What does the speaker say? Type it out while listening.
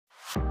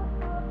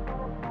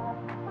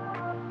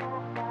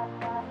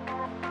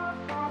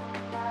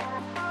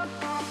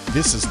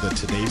This is the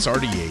Today's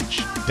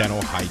RDH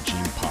Dental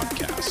Hygiene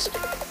Podcast,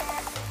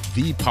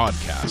 the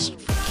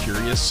podcast for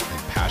curious and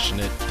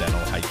passionate dental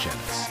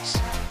hygienists.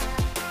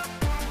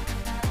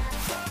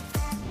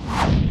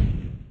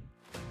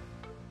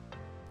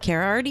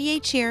 Kara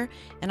RDH here,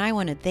 and I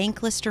want to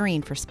thank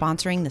Listerine for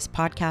sponsoring this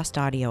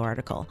podcast audio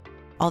article.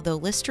 Although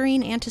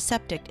Listerine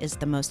Antiseptic is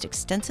the most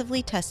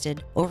extensively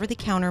tested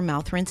over-the-counter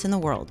mouth rinse in the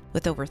world,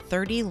 with over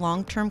 30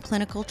 long-term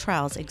clinical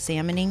trials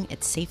examining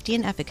its safety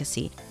and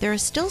efficacy, there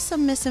is still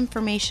some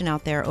misinformation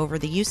out there over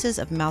the uses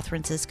of mouth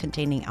rinses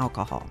containing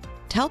alcohol.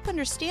 To help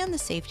understand the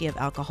safety of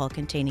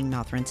alcohol-containing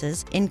mouth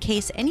rinses, in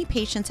case any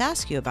patients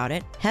ask you about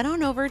it, head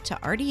on over to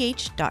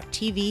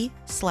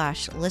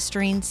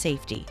rdh.tv/Listerine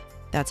Safety.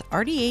 That's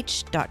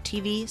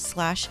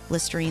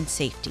rdh.tv/Listerine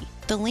Safety.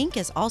 The link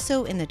is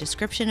also in the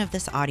description of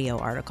this audio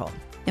article.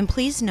 And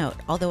please note,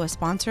 although a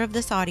sponsor of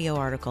this audio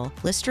article,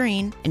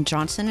 Listerine and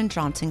Johnson &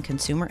 Johnson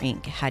Consumer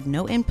Inc. had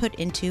no input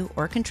into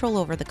or control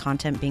over the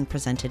content being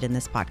presented in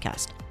this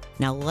podcast.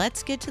 Now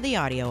let's get to the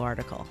audio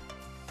article.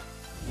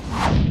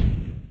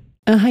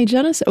 A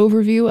hygienist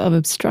overview of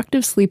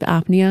obstructive sleep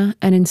apnea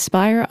and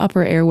Inspire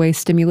upper airway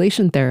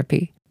stimulation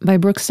therapy by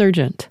Brooke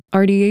Sargent,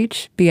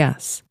 RDH,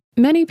 BS.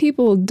 Many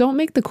people don't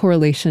make the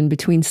correlation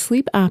between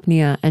sleep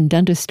apnea and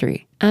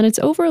dentistry, and it's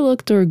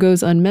overlooked or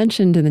goes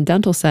unmentioned in the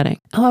dental setting.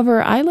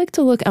 However, I like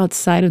to look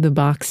outside of the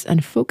box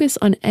and focus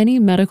on any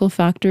medical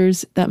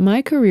factors that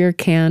my career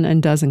can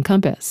and does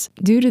encompass.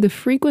 Due to the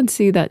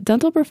frequency that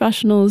dental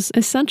professionals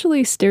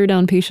essentially stare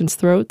down patients'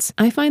 throats,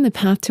 I find the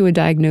path to a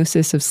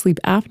diagnosis of sleep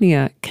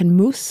apnea can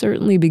most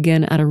certainly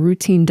begin at a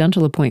routine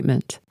dental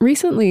appointment.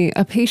 Recently,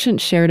 a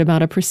patient shared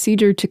about a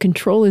procedure to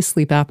control his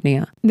sleep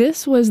apnea.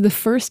 This was the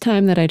first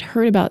time that I'd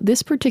heard about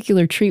this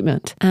particular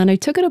treatment, and I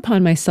took it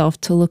upon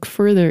myself to look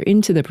further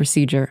into the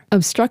procedure.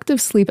 Obstructive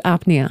sleep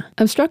apnea.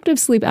 Obstructive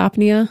sleep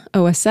apnea,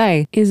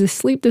 OSA, is a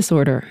sleep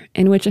disorder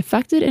in which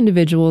affected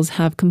individuals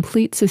have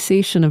complete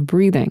cessation of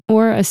breathing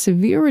or a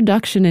severe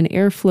reduction in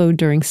airflow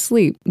during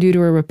sleep due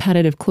to a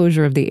repetitive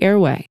closure of the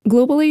airway.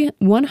 Globally,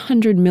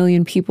 100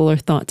 million people are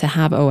thought to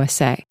have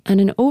OSA, and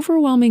an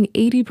overwhelming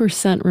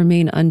 80%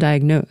 remain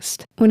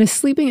undiagnosed. When a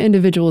sleeping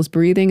individual's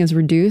breathing is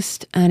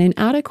reduced and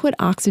inadequate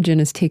oxygen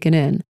is taken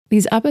in,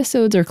 these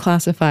episodes are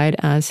classified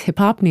as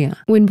hypopnea.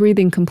 When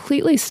breathing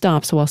completely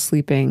stops while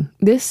sleeping,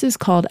 this is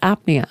called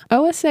apnea.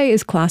 OSA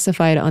is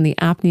classified on the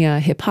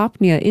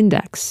Apnea-Hypopnea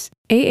Index,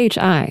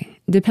 AHI,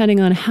 depending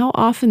on how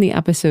often the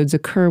episodes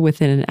occur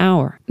within an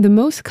hour. The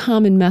most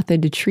common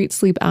method to treat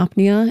sleep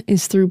apnea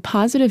is through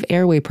positive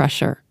airway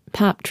pressure,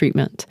 PAP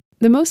treatment.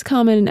 The most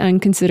common and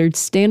considered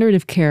standard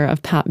of care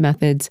of PAP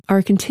methods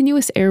are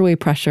continuous airway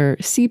pressure,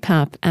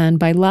 CPAP, and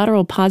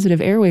bilateral positive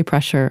airway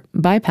pressure,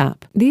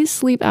 BiPAP. These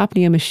sleep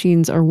apnea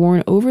machines are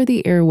worn over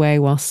the airway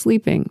while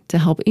sleeping to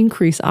help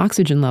increase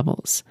oxygen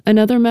levels.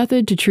 Another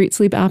method to treat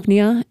sleep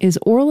apnea is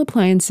oral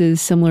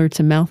appliances similar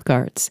to mouth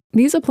guards.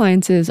 These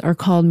appliances are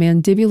called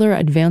mandibular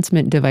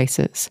advancement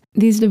devices.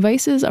 These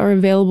devices are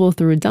available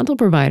through a dental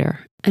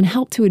provider and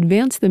help to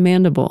advance the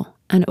mandible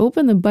and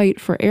open the bite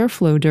for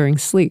airflow during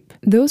sleep.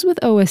 Those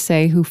with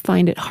OSA who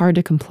find it hard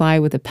to comply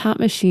with a PAP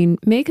machine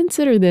may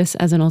consider this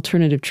as an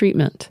alternative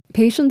treatment.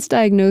 Patients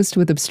diagnosed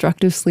with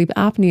obstructive sleep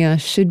apnea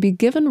should be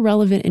given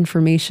relevant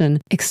information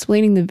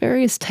explaining the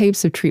various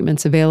types of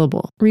treatments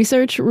available.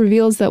 Research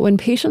reveals that when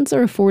patients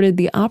are afforded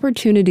the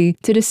opportunity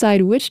to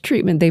decide which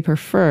treatment they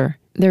prefer,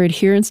 their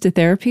adherence to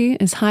therapy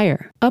is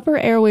higher. Upper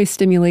airway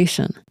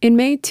stimulation. In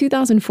May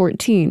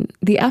 2014,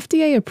 the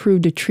FDA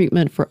approved a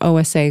treatment for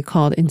OSA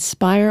called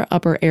Inspire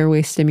upper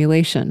airway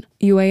stimulation,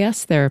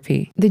 UAS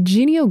therapy. The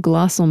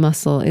genioglottal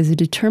muscle is a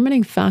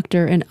determining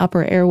factor in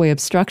upper airway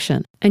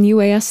obstruction, and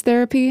UAS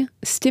therapy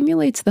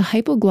stimulates the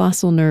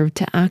hypoglossal nerve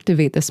to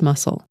activate this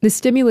muscle. The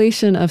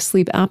Stimulation of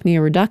Sleep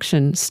Apnea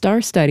Reduction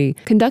STAR study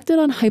conducted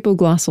on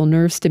hypoglossal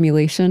nerve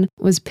stimulation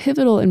was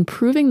pivotal in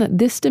proving that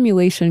this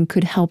stimulation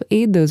could help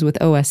aid those with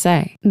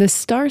OSA. The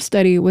STAR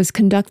study was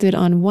conducted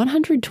on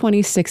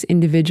 126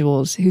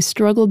 individuals who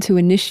struggled to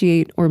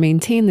initiate or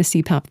maintain the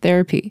CPAP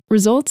therapy.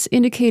 Results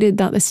indicated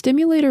that the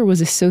stimulator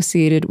was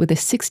associated with a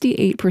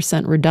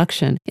 68%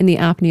 reduction in the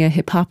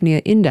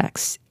Apnea-Hypopnea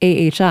Index,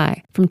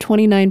 AHI, from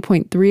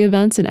 29.3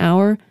 events an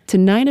hour to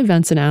 9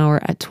 events an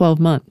hour at 12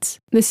 months.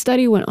 The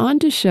study went on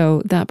to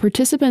show that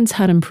participants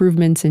had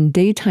improvements in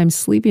daytime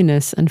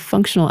sleepiness and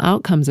functional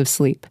outcomes of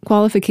sleep.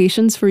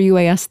 Qualifications for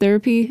UAS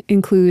therapy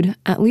include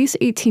at least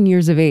 18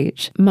 years of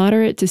age,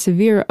 moderate to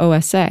severe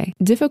OSA,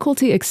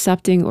 difficulty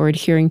accepting or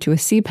adhering to a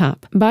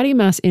CPAP, body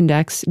mass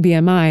index,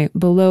 BMI,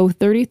 below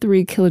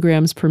 33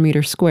 kilograms per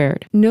meter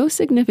squared, no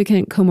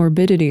significant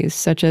comorbidities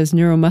such as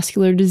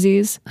neuromuscular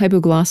disease,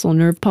 hypoglossal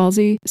nerve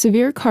palsy,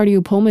 severe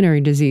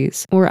cardiopulmonary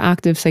disease, or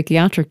active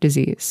psychiatric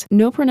disease,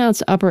 no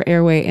pronounced upper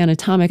airway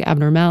anatomic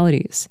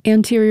abnormalities,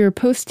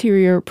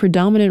 anterior-posterior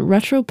predominant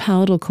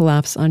retropalatal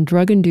collapse on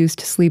drug-induced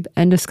sleep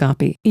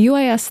endoscopy,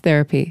 UAS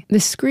therapy. The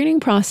screening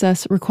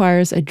process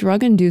requires a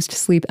drug-induced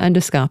sleep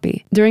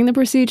endoscopy. During the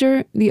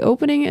procedure, the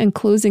opening and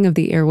closing of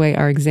the airway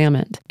are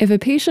examined. If a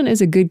patient is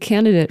a good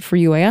candidate for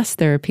UAS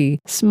therapy,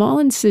 small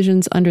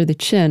incisions under the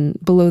chin,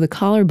 below the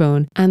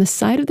collarbone, and the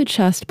side of the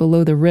chest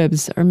below the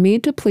ribs are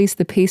made to place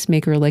the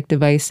pacemaker-like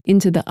device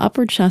into the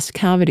upper chest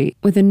cavity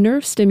with a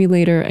nerve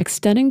stimulator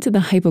extending to the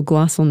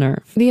hypoglossal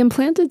nerve. The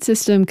implanted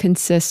system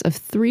consists of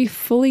 3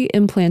 fully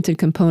implanted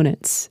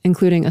components,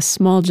 including a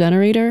small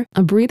generator,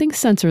 a breathing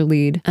sensor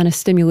lead, and a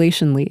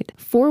stimulation lead.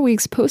 4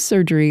 weeks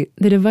post-surgery,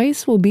 the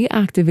device will be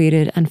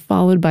activated and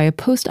followed by a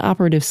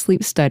post-operative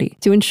sleep study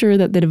to ensure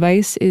that the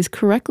device is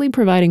correctly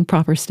providing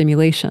proper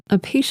stimulation. A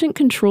patient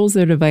controls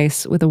their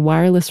device with a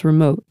wireless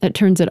remote that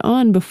turns it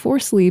on before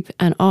sleep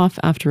and off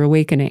after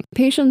awakening.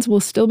 Patients will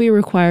still be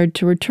required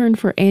to return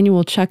for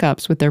annual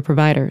checkups with their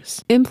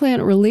providers.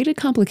 Implant-related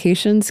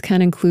complications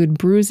can include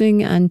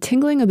bruising and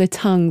tingling of the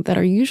tongue that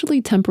are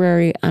usually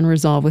temporary and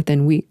resolve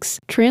within weeks.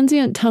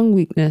 Transient tongue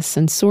weakness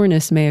and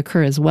soreness may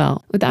occur as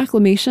well. With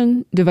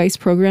acclimation, device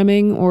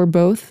programming, or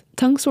both,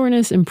 tongue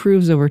soreness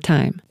improves over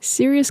time.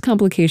 Serious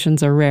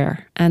complications are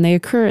rare, and they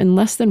occur in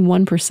less than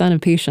 1%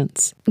 of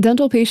patients.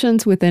 Dental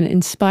patients with an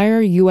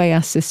Inspire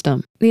UAS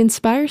system. The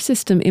Inspire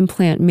system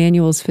implant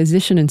manual's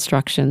physician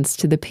instructions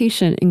to the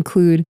patient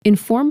include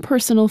inform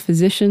personal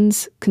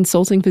physicians,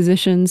 consulting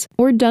physicians,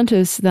 or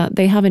dentists that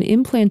they have an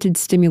implanted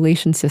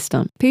stimulation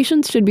system.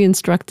 Patients should be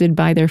instructed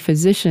by their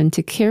physician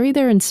to carry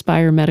their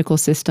Inspire medical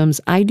system's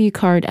ID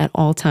card at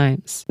all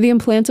times. The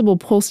implantable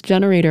pulse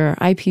generator,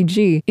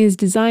 IPG, is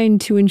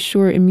designed to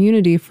ensure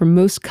immunity from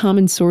most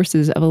common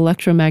sources of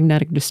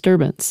electromagnetic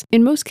disturbance.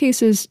 In most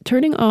cases,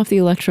 turning off the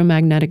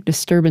electromagnetic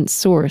disturbance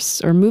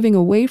source or moving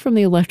away from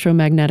the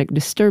electromagnetic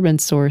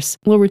disturbance source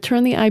will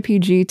return the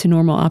IPG to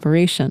normal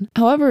operation.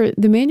 However,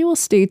 the manual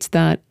states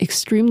that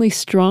extremely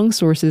strong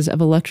sources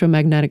of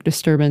electromagnetic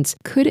disturbance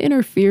could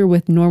interfere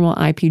with normal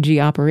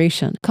IPG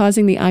operation,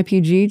 causing the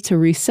IPG to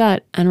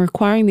reset and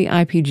requiring the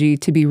IPG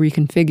to be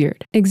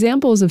reconfigured.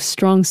 Examples of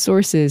strong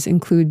sources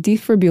include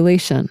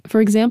defibrillation,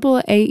 for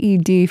example,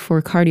 AED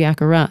for cardiac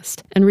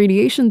arrest, and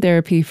radiation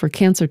therapy for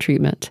cancer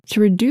treatment. To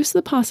reduce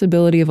the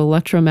possibility of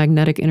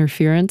electromagnetic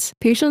interference,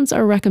 patients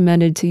are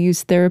recommended to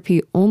use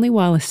therapy only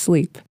while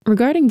asleep.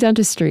 Regarding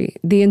dentistry,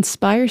 the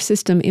Inspire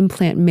System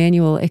Implant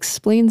Manual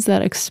explains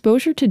that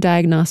exposure to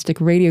diagnostic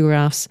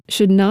radiographs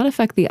should not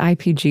affect the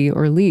IPG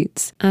or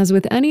leads. As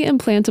with any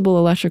implantable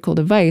electrical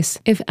device,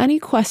 if any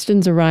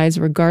questions arise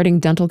regarding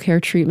dental care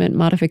treatment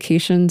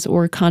modifications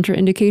or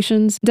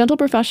contraindications, dental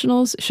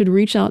professionals should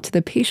reach out to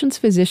the patient's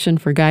physician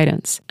for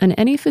guidance, and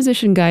any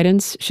physician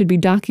guidance should be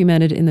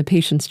documented in the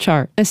patient's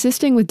chart.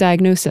 Assisting with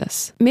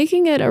diagnosis.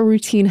 Making it a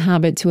routine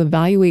habit to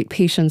evaluate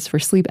patients for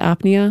sleep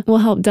apnea will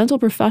help dental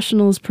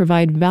professionals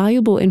provide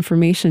valuable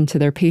information to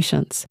their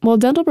patients. While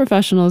dental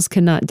professionals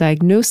cannot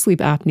diagnose sleep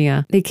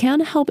apnea, they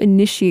can help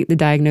initiate the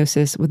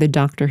diagnosis with a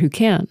doctor who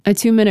can. A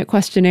 2-minute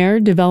questionnaire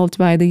developed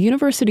by the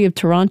University of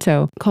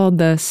Toronto called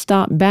the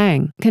Stop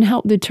Bang can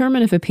help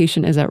determine if a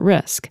patient is at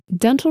risk.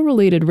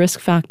 Dental-related risk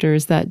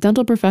factors that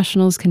dental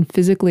professionals can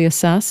physically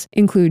assess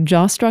include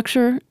jaw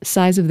structure,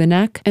 size of the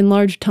neck,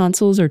 enlarged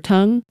tonsils or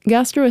tongue,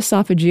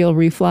 gastroesophageal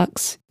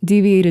reflux,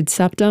 deviated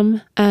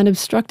septum, and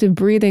obstructive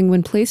breathing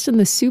when placed in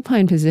the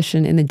supine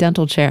position in the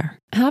dental chair.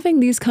 Having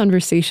these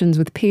conversations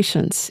with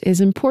patients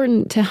is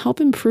important to help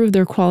improve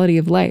their quality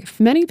of life.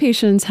 Many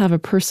patients have a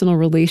personal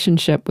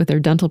relationship with their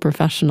dental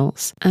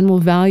professionals and will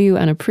value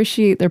and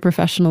appreciate their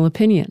professional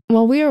opinion.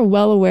 While we are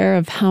well aware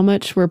of how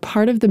much we're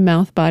part of the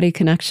mouth-body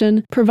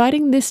connection,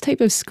 providing this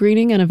type of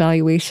screening and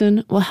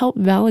evaluation will help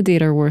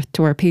validate our worth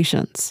to our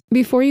patients.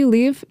 Before you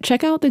leave,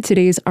 check out the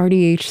Today's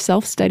RDH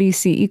Self-Study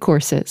CE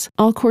courses.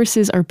 All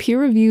courses are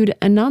peer-reviewed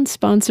and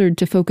non-sponsored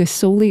to focus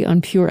solely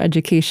on pure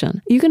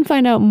education. You can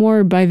find out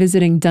more by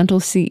visiting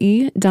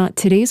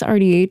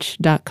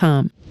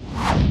dentalce.todaysrdh.com.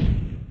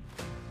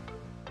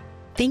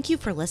 Thank you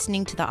for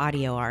listening to the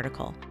audio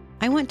article.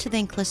 I want to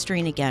thank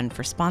Listerine again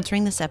for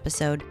sponsoring this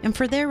episode and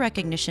for their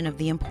recognition of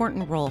the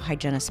important role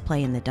hygienists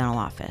play in the dental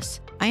office.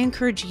 I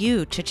encourage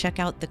you to check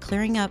out the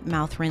Clearing Up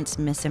Mouth Rinse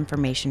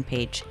Misinformation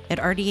page at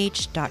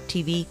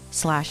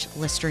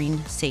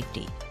rdh.tv/Listerine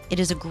Safety. It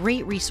is a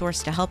great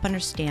resource to help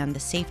understand the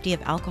safety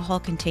of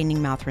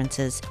alcohol-containing mouth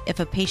rinses if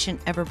a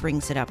patient ever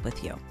brings it up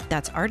with you.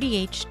 That's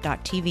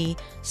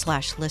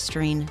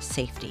rdh.tv/Listerine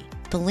Safety.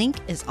 The link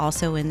is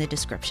also in the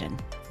description.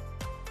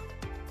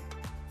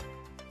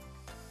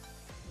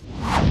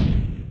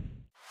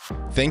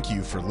 Thank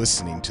you for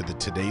listening to the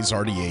Today's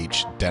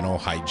RDH Dental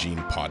Hygiene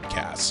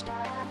Podcast.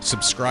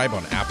 Subscribe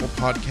on Apple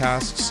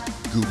Podcasts,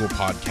 Google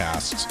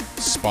Podcasts,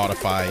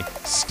 Spotify,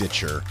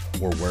 Stitcher,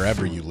 or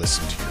wherever you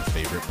listen to your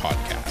favorite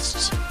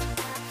podcasts.